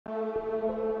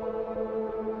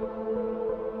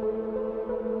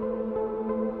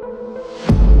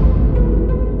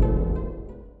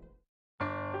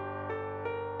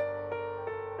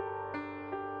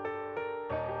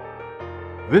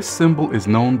This symbol is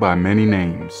known by many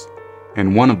names,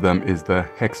 and one of them is the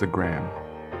hexagram.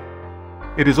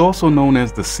 It is also known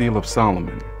as the Seal of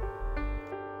Solomon,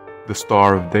 the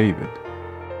Star of David,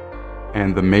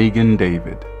 and the Magen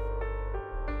David.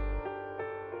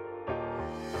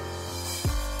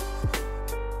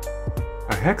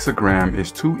 A hexagram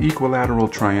is two equilateral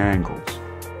triangles,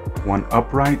 one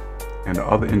upright and the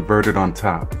other inverted on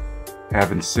top,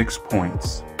 having 6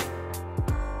 points.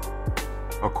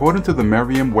 According to the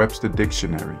Merriam-Webster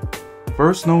Dictionary,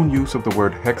 first known use of the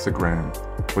word hexagram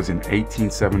was in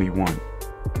 1871.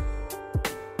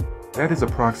 That is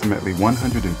approximately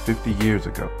 150 years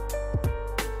ago.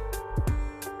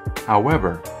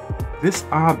 However, this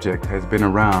object has been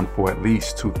around for at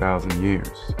least 2,000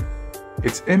 years.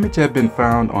 Its image had been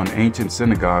found on ancient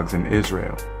synagogues in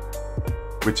Israel,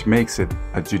 which makes it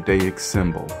a Judaic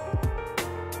symbol.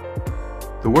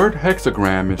 The word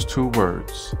hexagram is two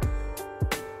words,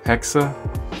 hexa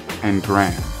and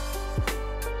gram.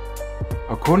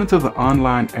 According to the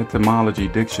online etymology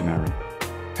dictionary,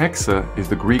 hexa is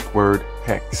the Greek word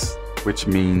hex, which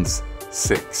means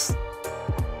 6.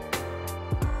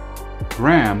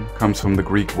 Gram comes from the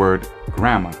Greek word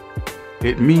gramma.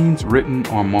 It means written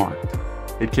or marked.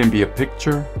 It can be a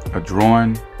picture, a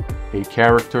drawing, a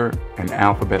character, an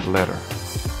alphabet letter.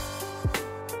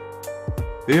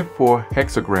 Therefore,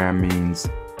 hexagram means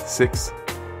 6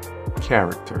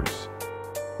 characters.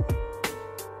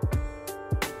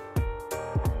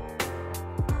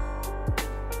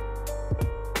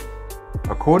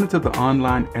 According to the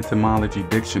online etymology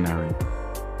dictionary,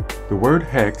 the word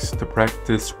hex to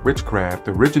practice witchcraft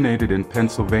originated in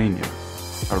Pennsylvania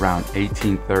around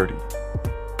 1830.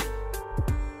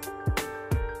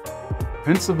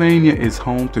 Pennsylvania is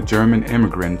home to German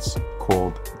immigrants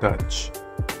called Dutch.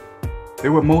 They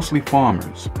were mostly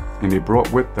farmers, and they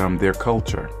brought with them their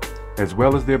culture, as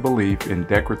well as their belief in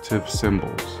decorative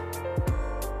symbols.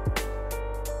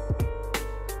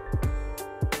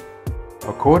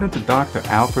 According to Dr.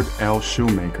 Alfred L.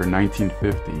 Shoemaker,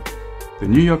 1950, the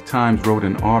New York Times wrote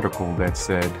an article that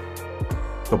said,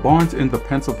 "The barns in the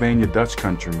Pennsylvania Dutch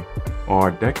country are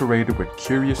decorated with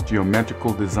curious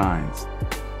geometrical designs.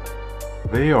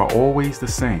 They are always the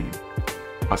same,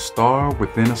 a star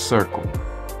within a circle.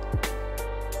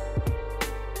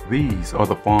 These are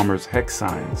the farmers' hex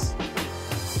signs.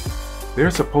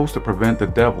 They're supposed to prevent the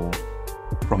devil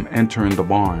from entering the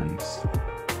barns."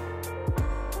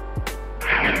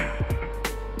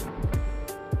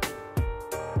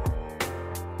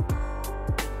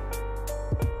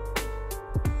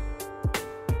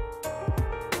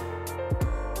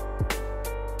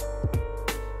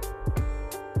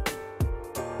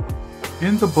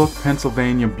 In the book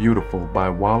Pennsylvania Beautiful by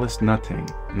Wallace Nutting,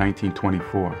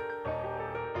 1924,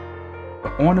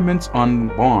 the ornaments on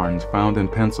barns found in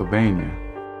Pennsylvania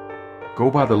go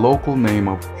by the local name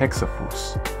of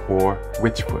hexafus, or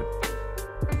witchfoot.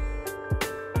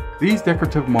 These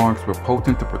decorative marks were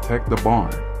potent to protect the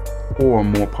barn, or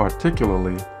more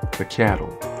particularly the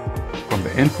cattle, from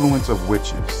the influence of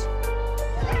witches.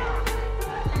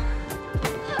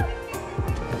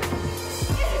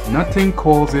 Nutting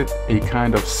calls it a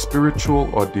kind of spiritual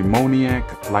or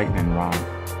demoniac lightning rod.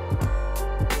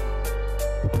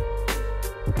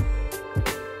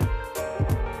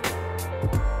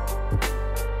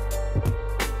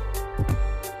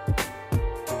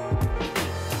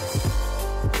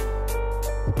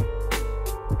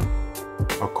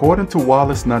 According to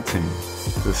Wallace Nutting,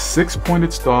 the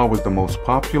 6-pointed star was the most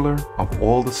popular of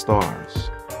all the stars,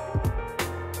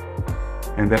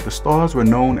 and that the stars were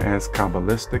known as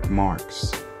Kabbalistic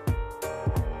marks.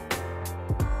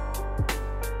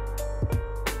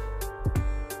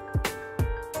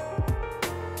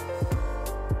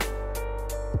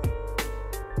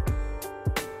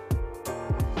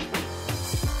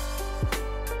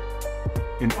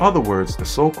 In other words, the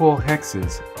so-called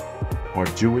hexes are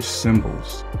Jewish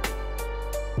symbols.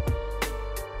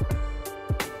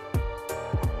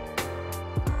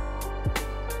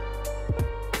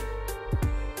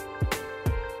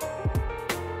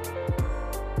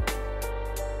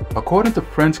 According to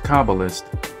French Kabbalist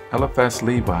Eliphas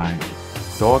Levi,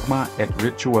 Dogma et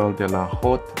Rituel de la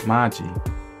Haute Magie,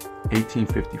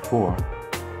 1854,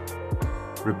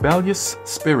 rebellious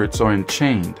spirits are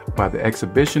enchained by the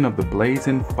exhibition of the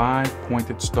blazing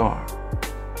 5-pointed star,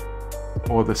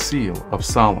 or the Seal of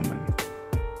Solomon.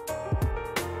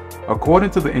 According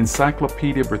to the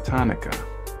Encyclopedia Britannica,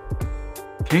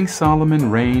 King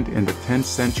Solomon reigned in the 10th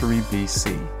century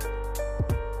BC,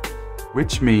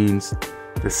 which means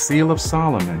the Seal of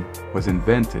Solomon was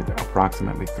invented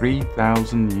approximately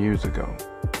 3,000 years ago.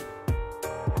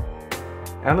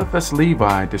 Eliphas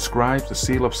Levi describes the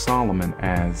seal of Solomon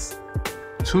as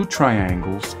two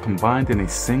triangles combined in a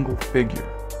single figure,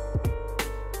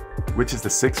 which is the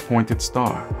six-pointed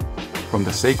star, from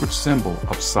the sacred symbol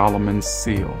of Solomon's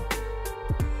seal.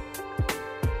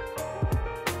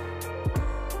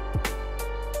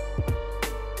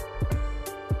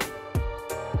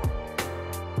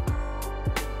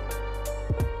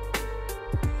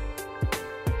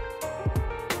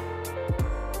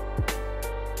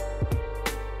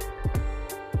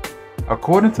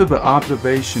 According to the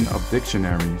observation of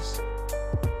dictionaries,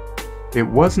 it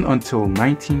wasn't until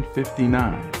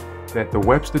 1959 that the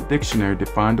Webster Dictionary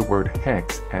defined the word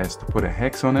hex as to put a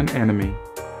hex on an enemy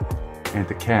and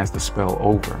to cast a spell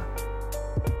over.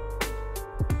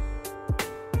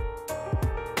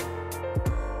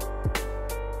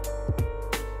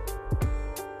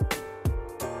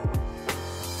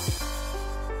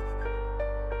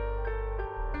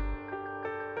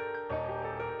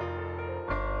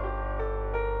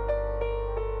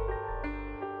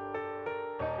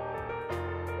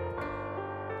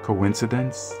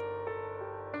 Coincidence?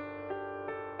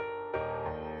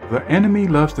 The enemy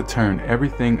loves to turn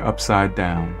everything upside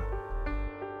down,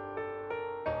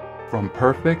 from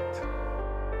perfect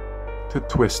to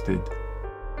twisted,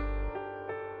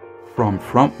 from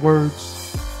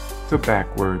frontwards to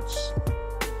backwards,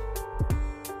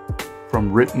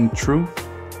 from written truth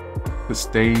to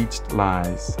staged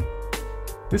lies.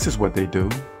 This is what they do.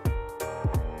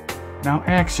 Now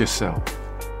ask yourself,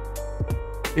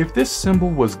 if this symbol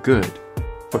was good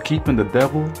for keeping the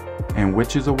devil and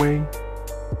witches away,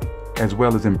 as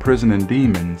well as imprisoning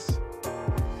demons,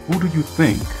 who do you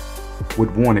think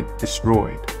would want it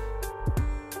destroyed?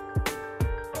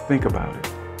 Think about it.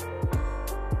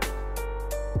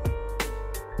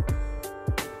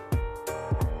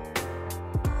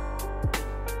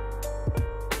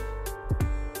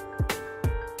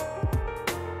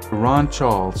 Ron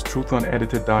Charles,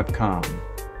 truthunedited.com.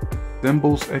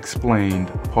 Symbols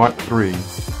Explained, Part 3,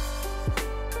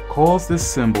 calls this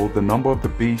symbol the number of the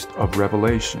beast of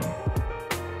Revelation.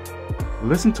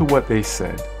 Listen to what they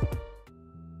said.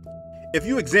 If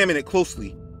you examine it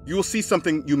closely, you will see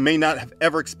something you may not have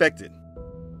ever expected.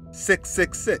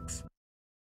 666.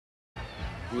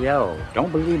 Yo,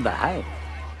 don't believe the hype.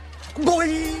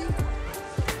 Boy!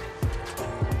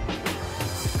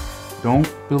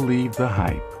 Don't believe the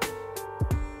hype.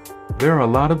 There are a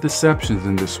lot of deceptions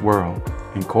in this world,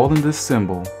 and calling this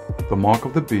symbol the mark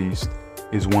of the beast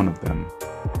is one of them.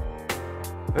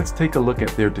 Let's take a look at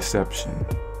their deception.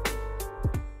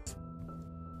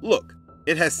 Look,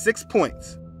 it has 6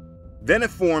 points. Then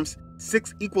it forms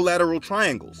 6 equilateral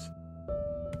triangles.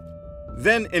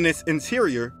 Then in its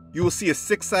interior, you will see a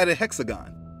 6-sided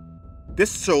hexagon.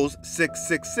 This shows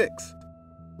 666,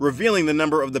 revealing the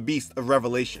number of the beast of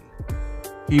Revelation.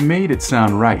 He made it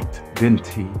sound right, didn't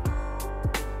he?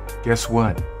 Guess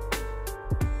what?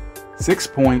 6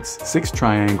 points, 6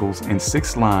 triangles, and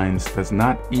 6 lines does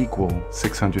not equal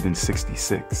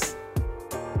 666.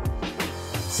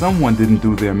 Someone didn't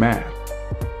do their math,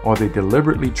 or they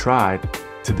deliberately tried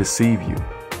to deceive you.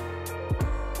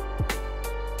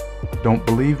 Don't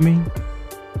believe me?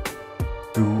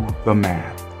 Do the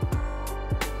math.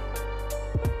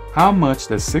 How much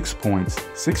does 6 points,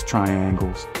 6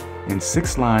 triangles, and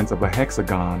 6 lines of a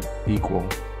hexagon equal?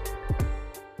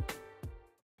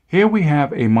 Here we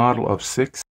have a model of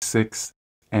 6, 6,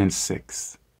 and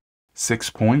 6. 6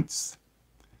 points,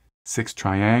 6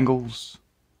 triangles,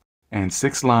 and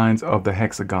 6 lines of the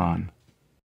hexagon.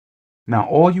 Now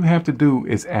all you have to do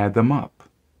is add them up.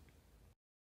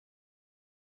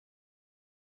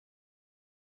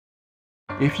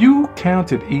 If you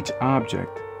counted each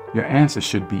object, your answer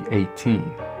should be 18.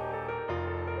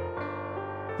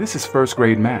 This is first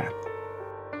grade math.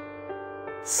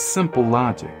 Simple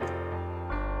logic.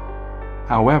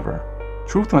 However,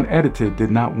 Truth Unedited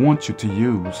did not want you to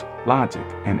use logic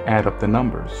and add up the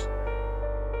numbers.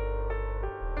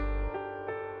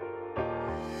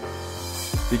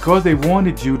 Because they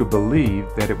wanted you to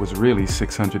believe that it was really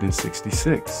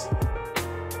 666,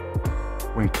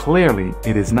 when clearly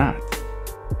it is not.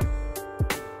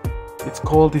 It's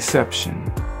called deception.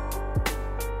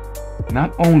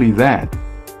 Not only that,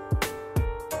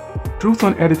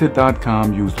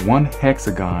 truthunedited.com used one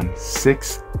hexagon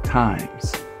 6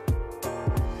 times.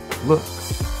 Look,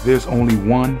 there's only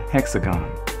one hexagon.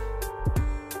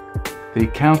 They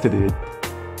counted it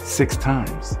 6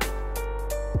 times.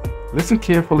 Listen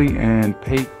carefully and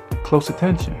pay close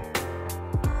attention.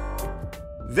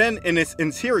 Then in its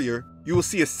interior, you will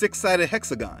see a 6-sided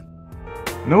hexagon.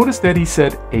 Notice that he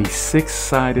said a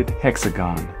 6-sided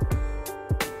hexagon.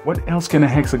 What else can a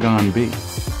hexagon be?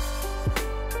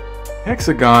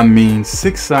 Hexagon means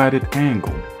six-sided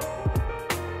angle.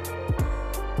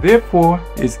 Therefore,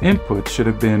 his input should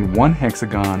have been one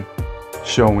hexagon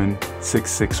showing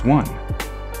 661.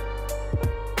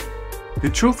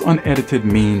 Did truth unedited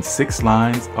mean 6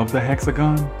 lines of the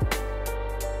hexagon?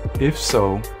 If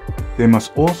so, they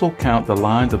must also count the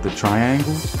lines of the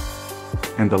triangles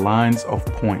and the lines of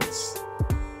points.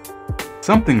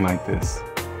 Something like this.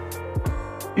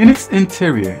 In its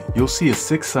interior, you'll see a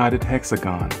 6-sided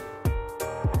hexagon.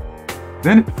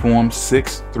 Then it forms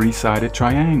 6 3-sided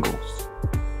triangles.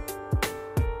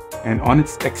 And on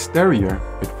its exterior,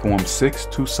 it forms 6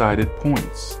 2-sided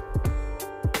points.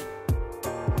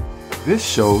 This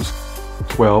shows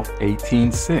 12,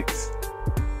 18, 6.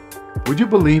 Would you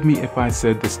believe me if I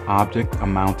said this object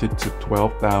amounted to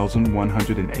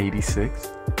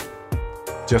 12,186?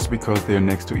 Just because they're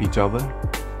next to each other?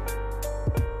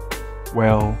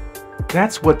 Well,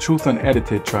 that's what Truth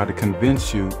Unedited tried to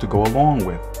convince you to go along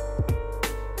with.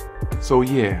 So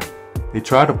yeah, they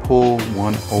try to pull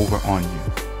one over on you.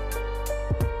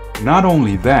 Not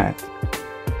only that,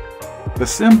 the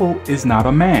symbol is not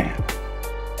a man.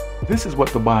 This is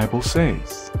what the Bible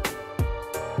says.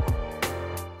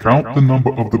 Count the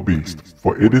number of the beast,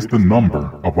 for it is the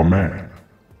number of a man.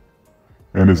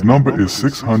 And his number is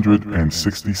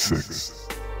 666.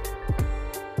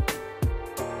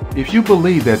 If you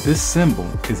believe that this symbol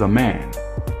is a man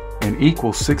and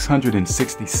equals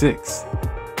 666,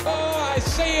 I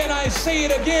say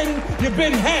it again, you've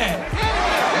been had.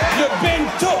 You've been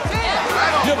took.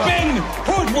 You've been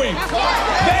hoodwinked,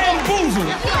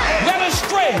 bamboozled, led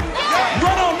astray,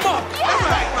 run amok.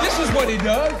 This is what he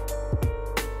does.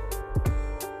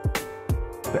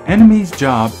 the enemy's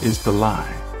job is to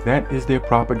lie. That is their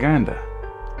propaganda.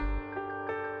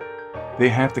 They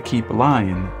have to keep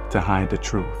lying to hide the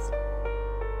truth.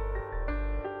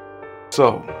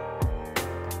 So,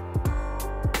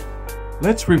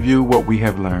 let's review what we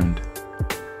have learned.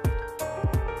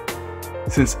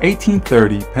 Since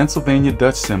 1830, Pennsylvania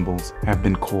Dutch symbols have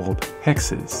been called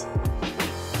hexes.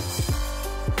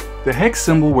 The hex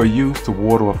symbol were used to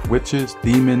ward off witches,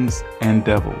 demons, and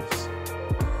devils.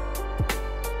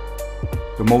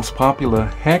 The most popular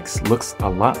hex looks a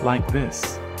lot like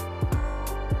this.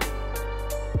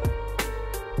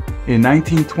 In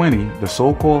 1920, the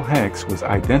so-called hex was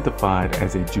identified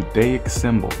as a Judaic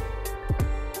symbol.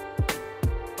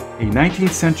 A 19th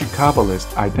century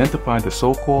Kabbalist identified the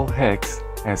so-called hex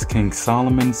as King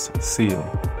Solomon's seal.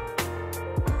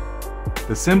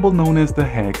 The symbol known as the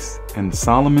hex and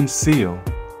Solomon's seal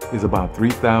is about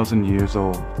 3,000 years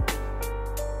old.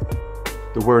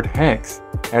 The word hex,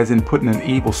 as in putting an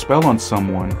evil spell on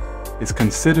someone, is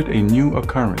considered a new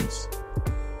occurrence.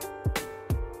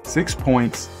 6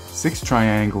 points, 6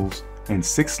 triangles, and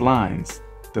 6 lines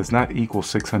does not equal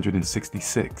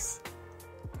 666.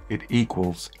 It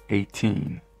equals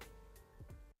 18.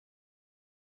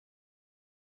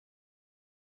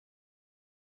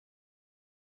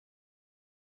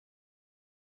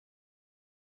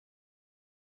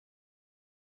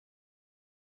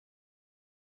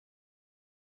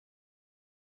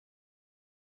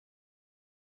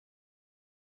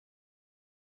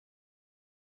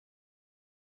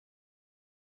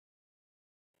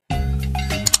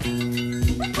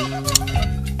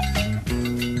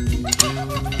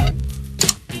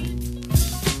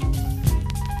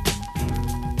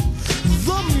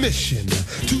 Mission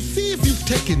to see if you've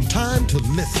taken time to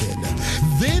listen.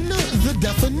 Then the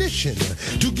definition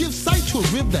to give sight to a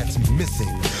rib that's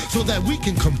missing so that we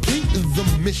can complete the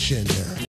mission.